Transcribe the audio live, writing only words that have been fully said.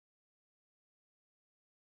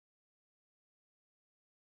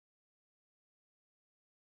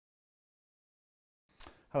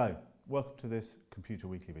Hello, welcome to this Computer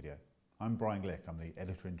Weekly video. I'm Brian Glick, I'm the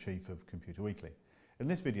Editor-in-Chief of Computer Weekly. In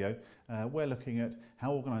this video, we're looking at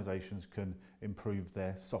how organisations can improve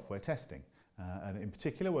their software testing. And in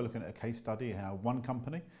particular, we're looking at a case study how one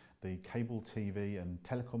company, the cable TV and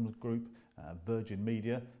telecoms group, Virgin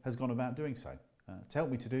Media, has gone about doing so. To help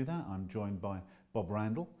me to do that, I'm joined by Bob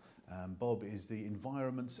Randall. Bob is the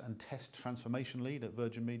Environments and Test Transformation Lead at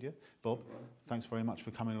Virgin Media. Bob, thanks very much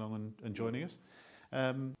for coming along and joining us.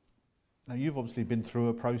 Now you've obviously been through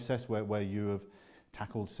a process where you have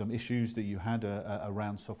tackled some issues that you had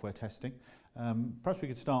around software testing. Perhaps we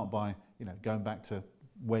could start by going back to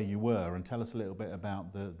where you were and tell us a little bit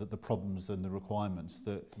about the problems and the requirements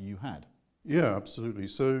that you had. Yeah, absolutely.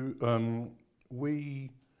 So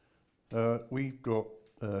we've got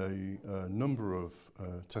a number of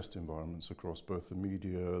test environments across both the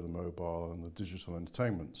media, the mobile and the digital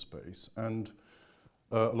entertainment space, and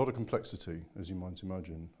a lot of complexity, as you might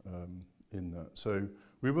imagine, in that. So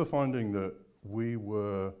we were finding that we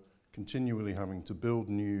were continually having to build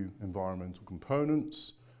new environmental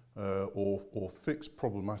components or fix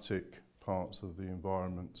problematic parts of the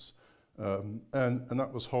environments, and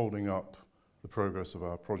that was holding up the progress of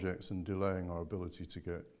our projects and delaying our ability to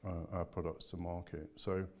get our products to market.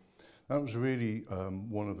 So that was really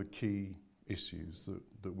one of the key issues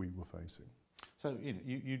that we were facing. So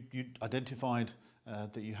you identified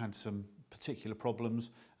that you had some particular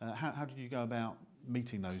problems. How did you go about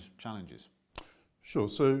meeting those challenges? Sure.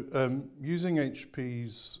 So using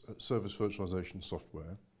HP's service virtualization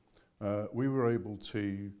software, we were able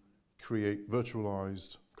to create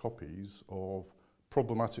virtualized copies of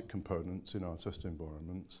problematic components in our test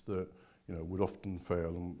environments that would often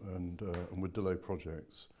fail and would delay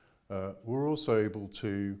projects. We're also able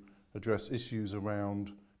to address issues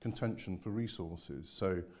around contention for resources.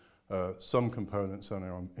 So some components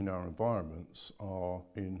in our environments are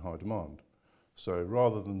in high demand. So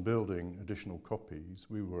rather than building additional copies,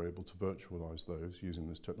 we were able to virtualize those using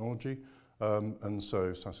this technology and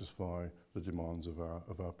so satisfy the demands of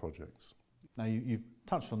our projects. Now you've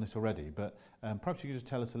touched on this already, but perhaps you could just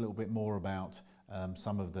tell us a little bit more about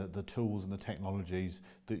some of the tools and the technologies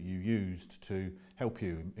that you used to help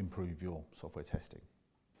you improve your software testing.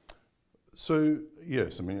 So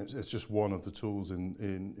yes, I mean it's just one of the tools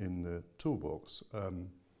in the toolbox.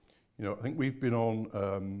 I think we've been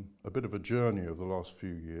on a bit of a journey over the last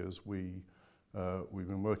few years. We've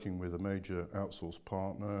been working with a major outsourced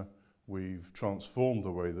partner. We've transformed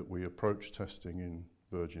the way that we approach testing in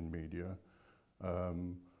Virgin Media.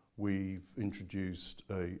 We've introduced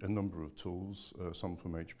a number of tools, some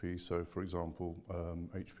from HP. So for example,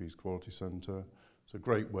 HP's Quality Center. It's a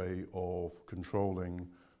great way of controlling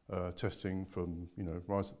testing from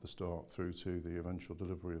right at the start through to the eventual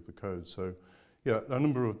delivery of the code. So yeah, a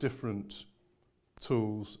number of different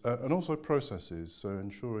tools and also processes. So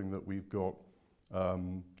ensuring that we've got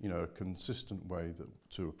a consistent way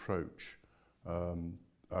to approach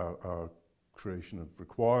our creation of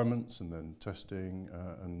requirements and then testing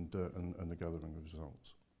and the gathering of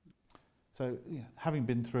results. So having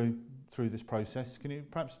been through this process, can you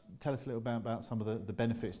perhaps tell us a little bit about some of the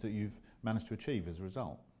benefits that you've managed to achieve as a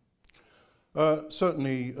result?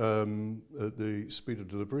 Certainly the speed of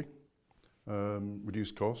delivery,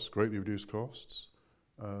 reduced costs, greatly reduced costs.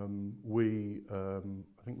 I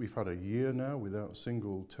think we've had a year now without a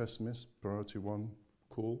single test miss, priority one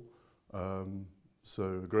call.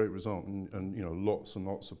 So a great result, and lots and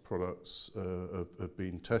lots of products have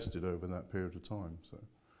been tested over that period of time. So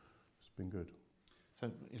it's been good. So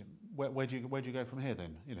where do you go from here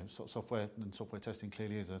then? Software and software testing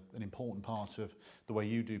clearly is an important part of the way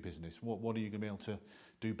you do business. What are you going to be able to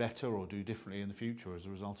do better or do differently in the future as a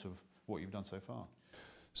result of what you've done so far?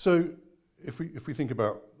 So if we think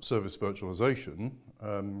about service virtualization,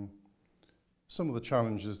 some of the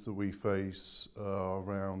challenges that we face are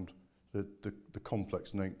around the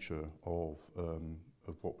complex nature of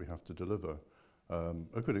what we have to deliver.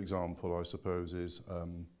 A good example, I suppose, is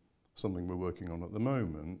something we're working on at the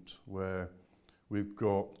moment, where we've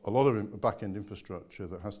got a lot of back-end infrastructure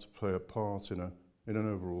that has to play a part in an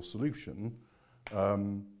overall solution,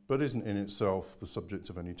 but isn't in itself the subject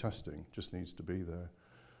of any testing, just needs to be there.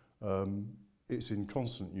 It's in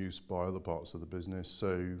constant use by other parts of the business,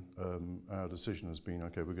 so our decision has been,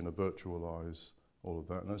 okay, we're going to virtualize all of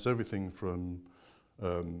that, and that's everything from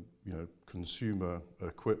consumer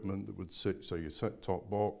equipment that would sit, so your set-top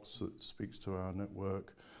box that speaks to our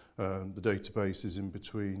network, the database is in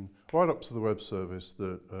between, right up to the web service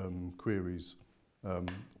that queries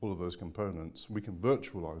all of those components. We can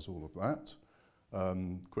virtualize all of that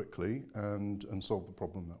quickly and solve the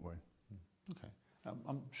problem that way. Okay.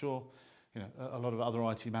 I'm sure you know, a lot of other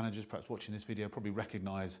IT managers perhaps watching this video probably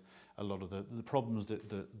recognise a lot of the problems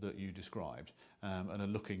that you described, and are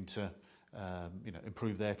looking to you know,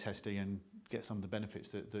 improve their testing and get some of the benefits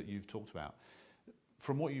that you've talked about.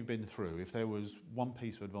 From what you've been through, if there was one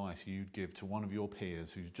piece of advice you'd give to one of your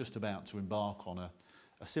peers who's just about to embark on a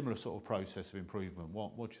similar sort of process of improvement,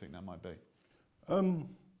 what do you think that might be?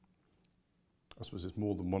 I suppose it's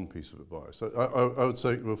more than one piece of advice. I would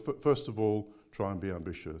say, well, first of all, try and be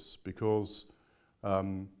ambitious, because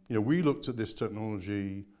you know, we looked at this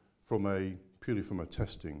technology purely from a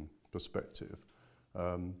testing perspective,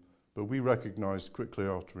 but we recognised quickly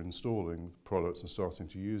after installing the products and starting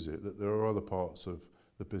to use it that there are other parts of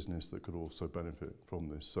the business that could also benefit from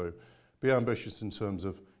this. So be ambitious in terms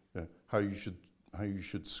of, you know, how you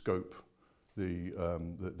should scope the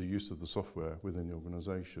use of the software within the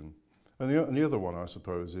organisation. And the other one, I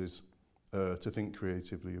suppose, is to think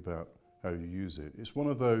creatively about how you use it. It's one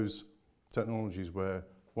of those technologies where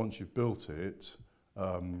once you've built it,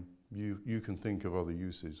 you can think of other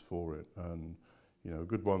uses for it. And you know, a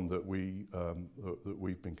good one that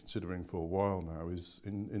we've been considering for a while now is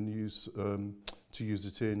to use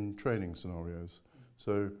it in training scenarios.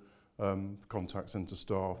 So contact centre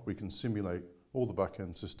staff, we can simulate all the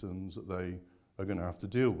back-end systems that they are going to have to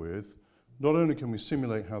deal with. Not only can we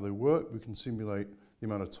simulate how they work, we can simulate the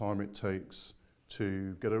amount of time it takes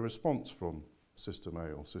to get a response from system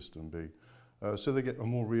A or system B. So they get a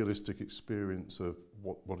more realistic experience of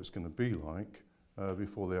what it's going to be like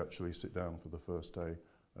before they actually sit down for the first day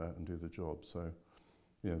and do the job. So,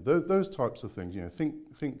 you know, those types of things, you know,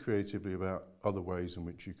 think creatively about other ways in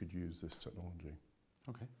which you could use this technology.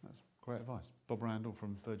 Okay, that's great advice. Bob Randall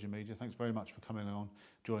from Virgin Media, thanks very much for coming along,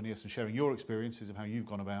 joining us and sharing your experiences of how you've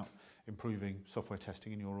gone about improving software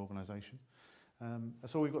testing in your organisation.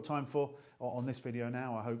 That's all we've got time for on this video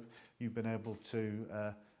now. I hope you've been able to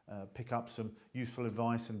pick up some useful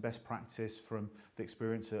advice and best practice from the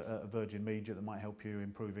experience at Virgin Media that might help you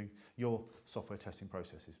improving your software testing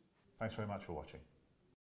processes. Thanks very much for watching.